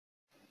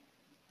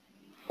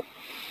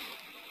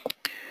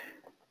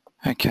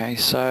Okay,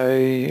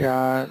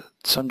 so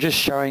I'm just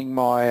showing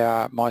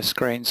my my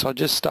screen. So I'll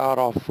just start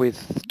off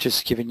with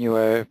just giving you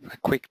a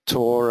quick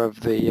tour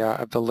of the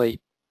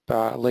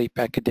LEAP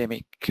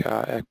academic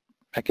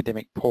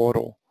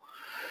portal.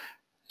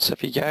 So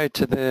if you go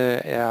to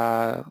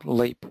the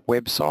LEAP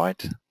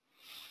website,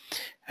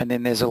 and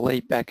then there's a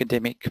LEAP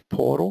academic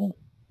portal.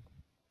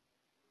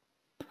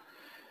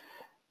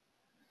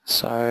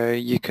 So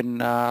you can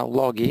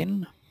log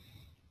in.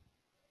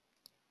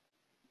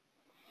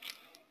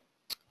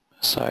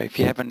 So if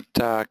you haven't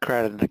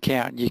created an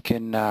account, you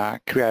can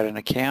create an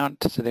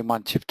account. So then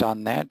once you've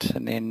done that,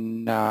 and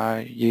then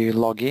you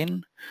log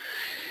in.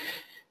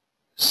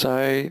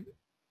 So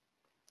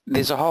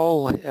there's a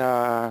whole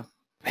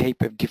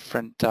heap of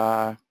different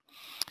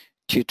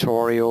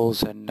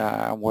tutorials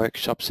and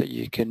workshops that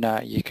you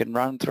can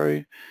run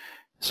through.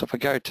 So if I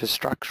go to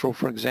structural,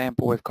 for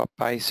example, we've got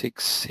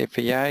basics,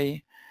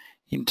 FEA,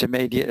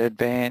 intermediate,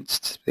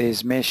 advanced.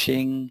 There's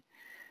meshing.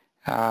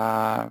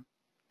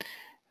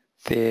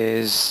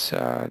 There's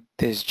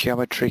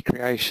geometry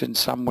creation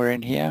somewhere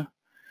in here.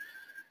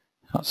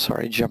 Oh,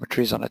 sorry,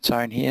 geometry is on its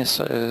own here.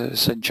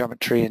 So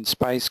geometry and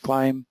space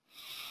claim.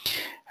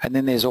 And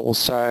then there's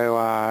also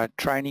a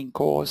training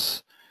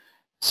course.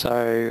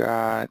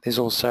 So there's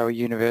also a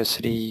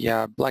university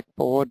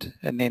Blackboard,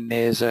 and then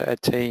there's a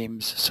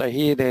Teams. So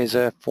here there's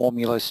a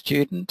formula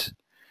student.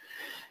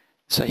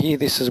 So here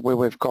this is where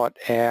we've got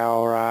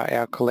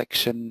our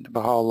collection of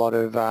a whole lot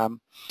of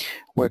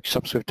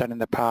workshops we've done in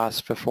the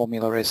past for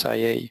Formula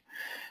FSAE.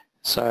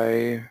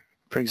 So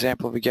for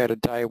example, if we go to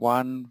day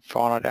 1,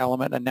 Finite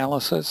Element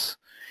Analysis,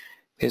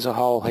 there's a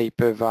whole heap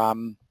of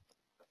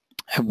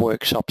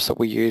workshops that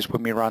we use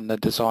when we run the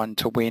Design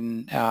to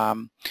Win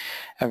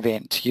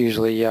event,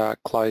 usually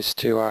close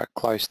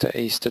to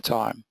Easter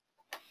time.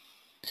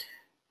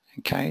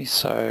 Okay,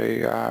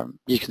 so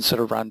you can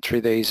sort of run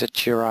through these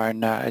at your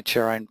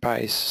own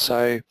pace.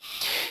 So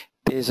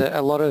there's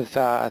a lot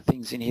of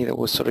things in here that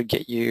will sort of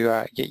get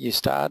you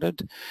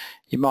started.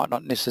 You might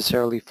not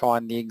necessarily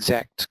find the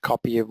exact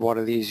copy of what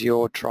it is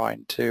you're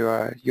trying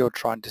to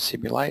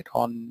simulate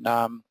on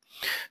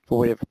for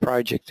whatever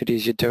project it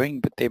is you're doing,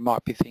 but there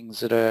might be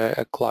things that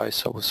are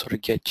close that will sort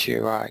of get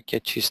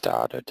you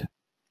started.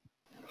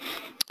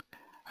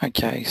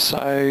 Okay,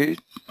 so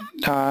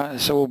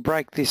we'll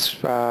break this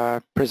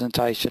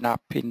presentation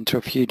up into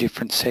a few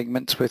different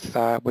segments with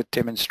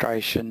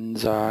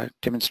demonstrations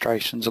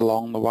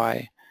along the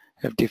way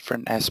of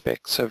different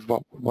aspects of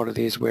what it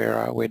is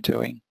we're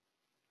doing.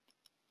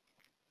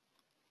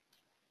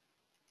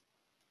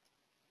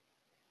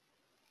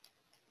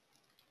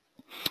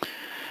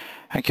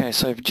 Okay,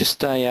 so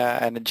just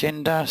an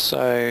agenda.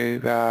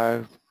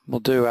 So we'll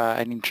do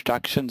an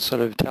introduction,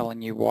 sort of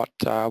telling you what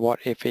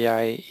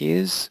FEA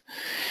is,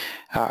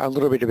 a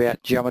little bit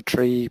about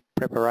geometry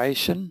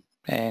preparation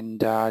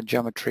and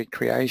geometry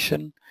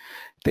creation.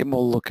 Then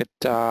we'll look at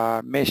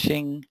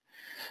meshing,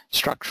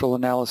 structural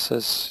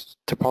analysis,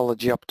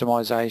 topology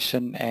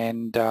optimization,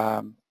 and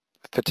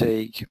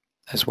fatigue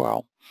as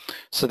well.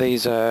 So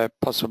these are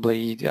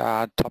possibly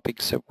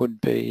topics that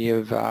would be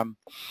of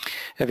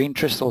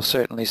interest, or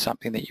certainly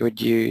something that you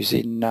would use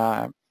in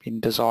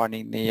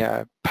designing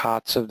the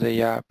parts of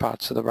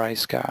the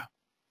race car.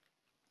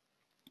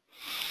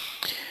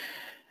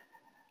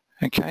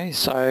 Okay,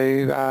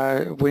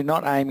 so we're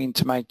not aiming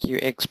to make you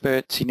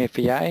experts in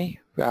FEA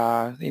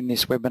in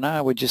this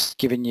webinar. We're just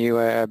giving you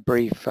a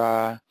brief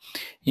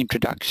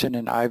introduction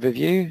and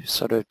overview,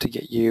 sort of to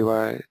get you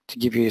to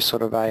give you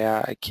sort of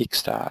a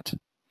kickstart.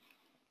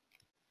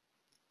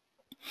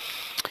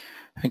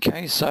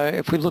 Okay, so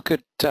if we look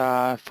at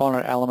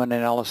finite element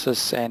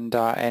analysis and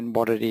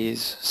what it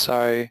is,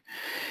 so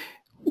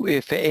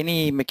for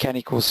any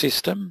mechanical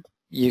system,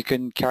 you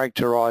can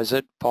characterize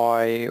it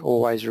by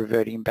always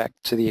reverting back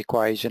to the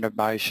equation of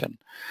motion.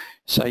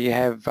 So you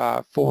have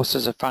force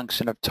as a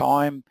function of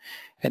time,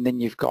 and then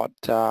you've got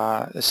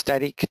a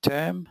static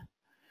term,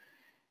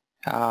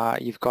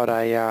 you've got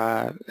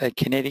a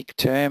kinetic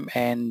term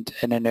and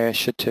an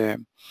inertia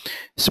term.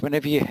 So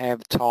whenever you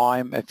have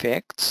time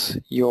effects,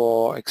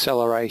 your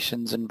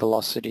accelerations and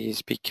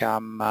velocities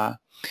become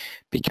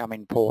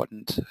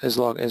important, as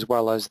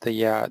well as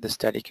the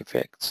static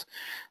effects.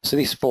 So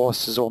this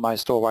force is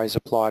almost always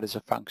applied as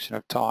a function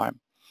of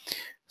time.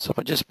 So if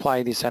I just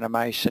play this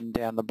animation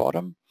down the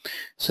bottom,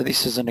 so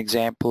this is an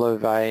example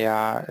of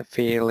a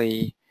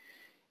fairly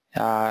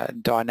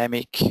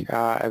dynamic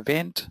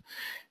event.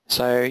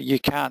 So you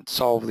can't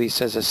solve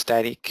this as a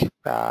static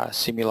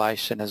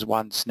simulation as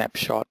one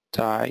snapshot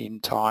in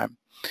time.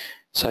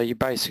 So you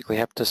basically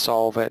have to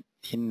solve it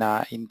in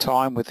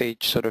time. With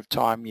each sort of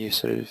time you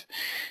sort of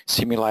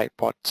simulate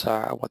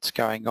what's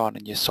going on,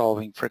 and you're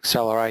solving for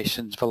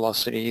accelerations,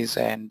 velocities,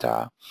 and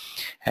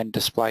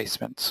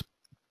displacements.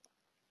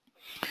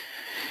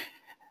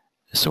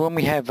 So when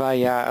we have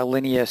a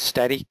linear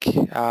static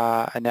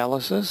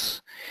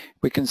analysis,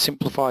 we can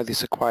simplify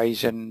this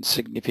equation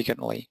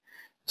significantly.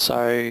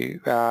 So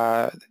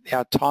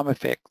our time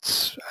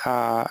effects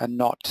are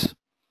not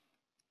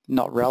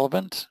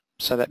relevant.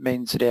 So that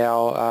means that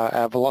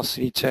our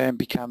velocity term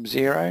becomes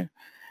 0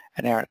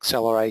 and our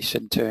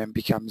acceleration term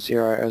becomes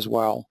 0 as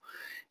well.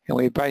 And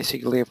we're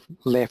basically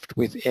left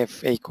with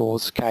F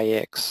equals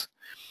kx.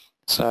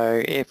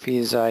 So F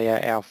is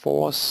our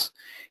force,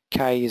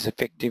 K is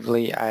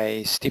effectively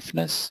a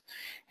stiffness,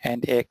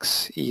 and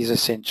X is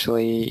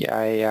essentially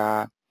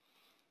a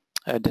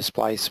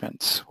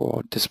displacements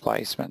or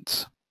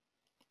displacements.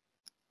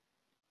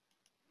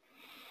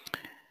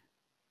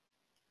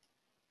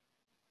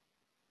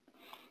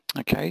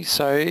 Okay,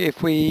 so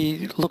if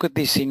we look at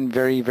this in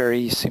very,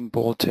 very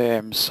simple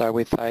terms, so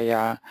with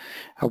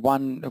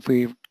if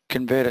we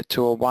convert it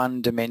to a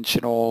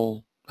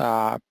one-dimensional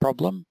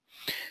problem,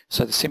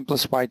 so the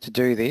simplest way to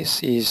do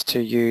this is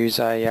to use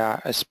a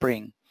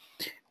spring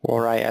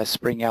or a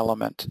spring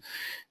element.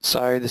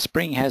 So the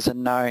spring has a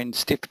known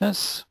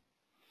stiffness.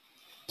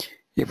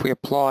 If we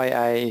apply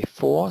a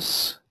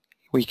force,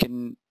 we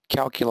can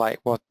calculate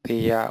what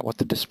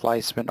the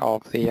displacement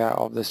of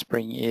the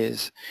spring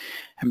is.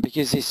 And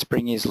because this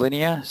spring is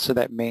linear, so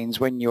that means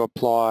when you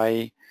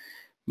apply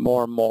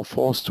more and more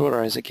force to it,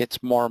 or as it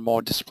gets more and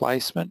more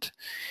displacement,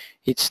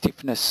 its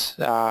stiffness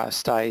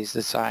stays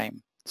the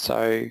same.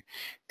 So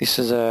this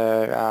is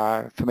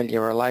a familiar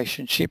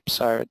relationship,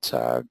 so it's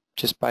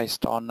just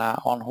based on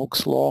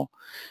Hooke's law.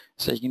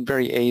 So you can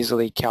very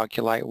easily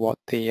calculate what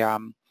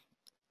the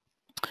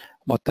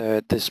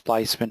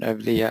displacement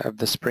of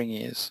the spring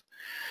is.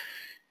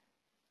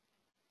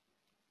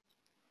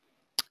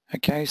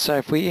 Okay, so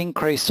if we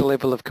increase the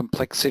level of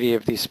complexity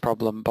of this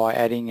problem by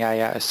adding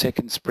a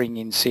second spring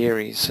in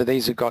series, so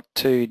these have got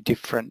two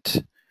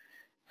different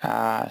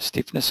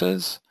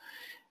stiffnesses,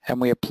 and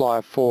we apply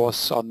a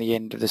force on the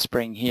end of the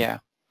spring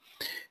here.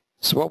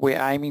 So what we're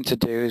aiming to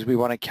do is we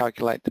want to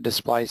calculate the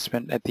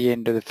displacement at the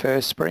end of the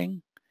first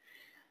spring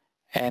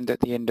and at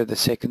the end of the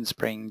second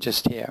spring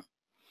just here.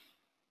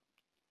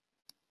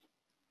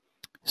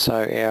 So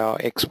our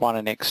x1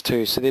 and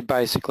x2, so they're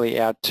basically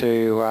our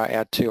two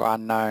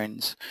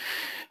unknowns.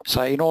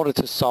 So in order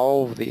to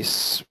solve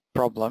this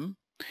problem,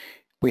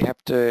 we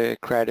have to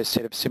create a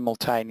set of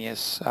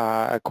simultaneous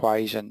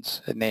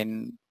equations, and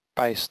then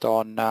based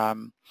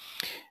on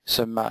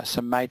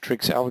some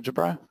matrix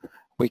algebra,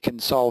 we can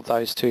solve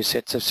those two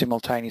sets of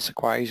simultaneous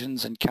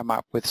equations and come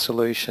up with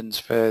solutions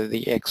for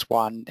the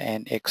x1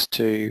 and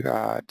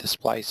x2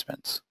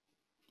 displacements.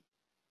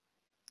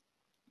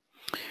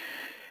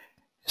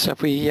 So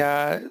if we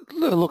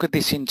look at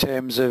this in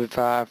terms of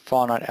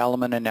finite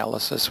element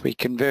analysis, we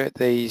convert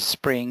these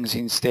springs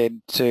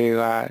instead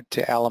to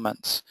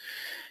elements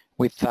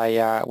with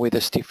a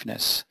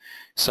stiffness.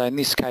 So in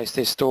this case,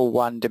 they're still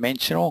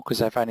one-dimensional because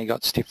they've only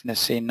got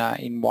stiffness in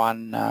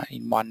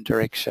one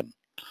direction.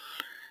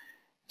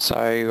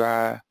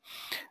 So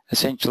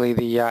essentially,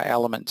 the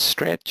elements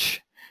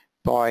stretch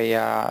by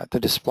the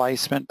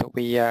displacement that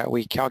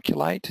we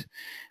calculate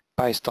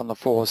based on the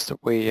force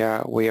that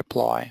we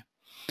apply.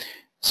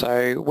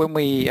 So when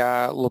we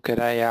look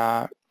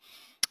at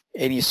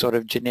any sort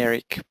of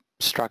generic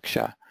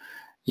structure,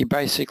 you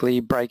basically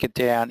break it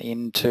down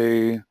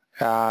into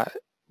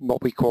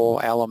what we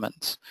call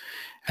elements,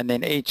 and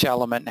then each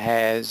element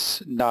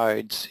has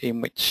nodes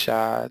in which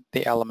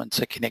the elements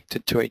are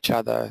connected to each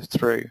other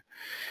through.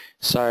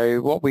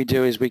 So what we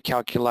do is we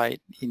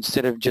calculate,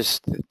 instead of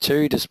just the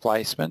two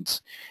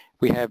displacements,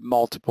 we have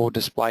multiple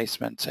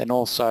displacements, and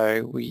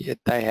also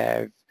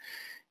they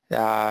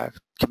have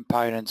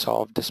components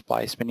of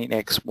displacement in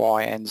x,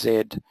 y and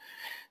z.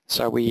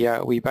 So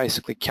we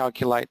basically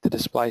calculate the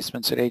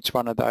displacements at each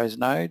one of those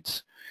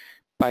nodes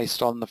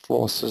based on the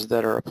forces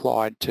that are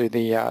applied to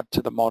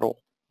the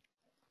model.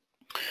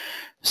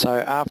 So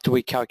after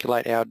we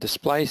calculate our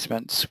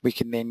displacements, we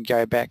can then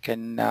go back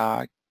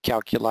and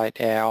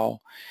calculate our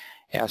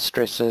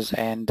stresses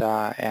and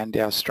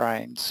our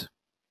strains.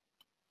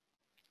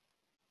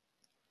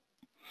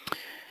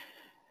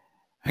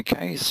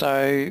 Okay,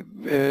 so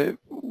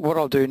what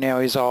I'll do now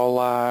is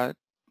I'll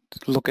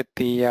look at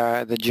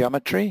the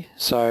geometry.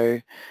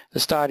 So the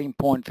starting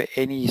point for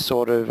any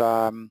sort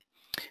of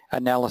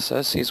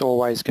analysis is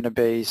always going to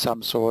be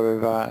some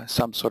sort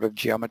of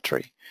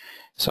geometry.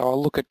 So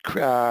I'll look at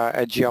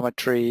a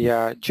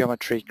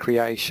geometry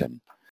creation.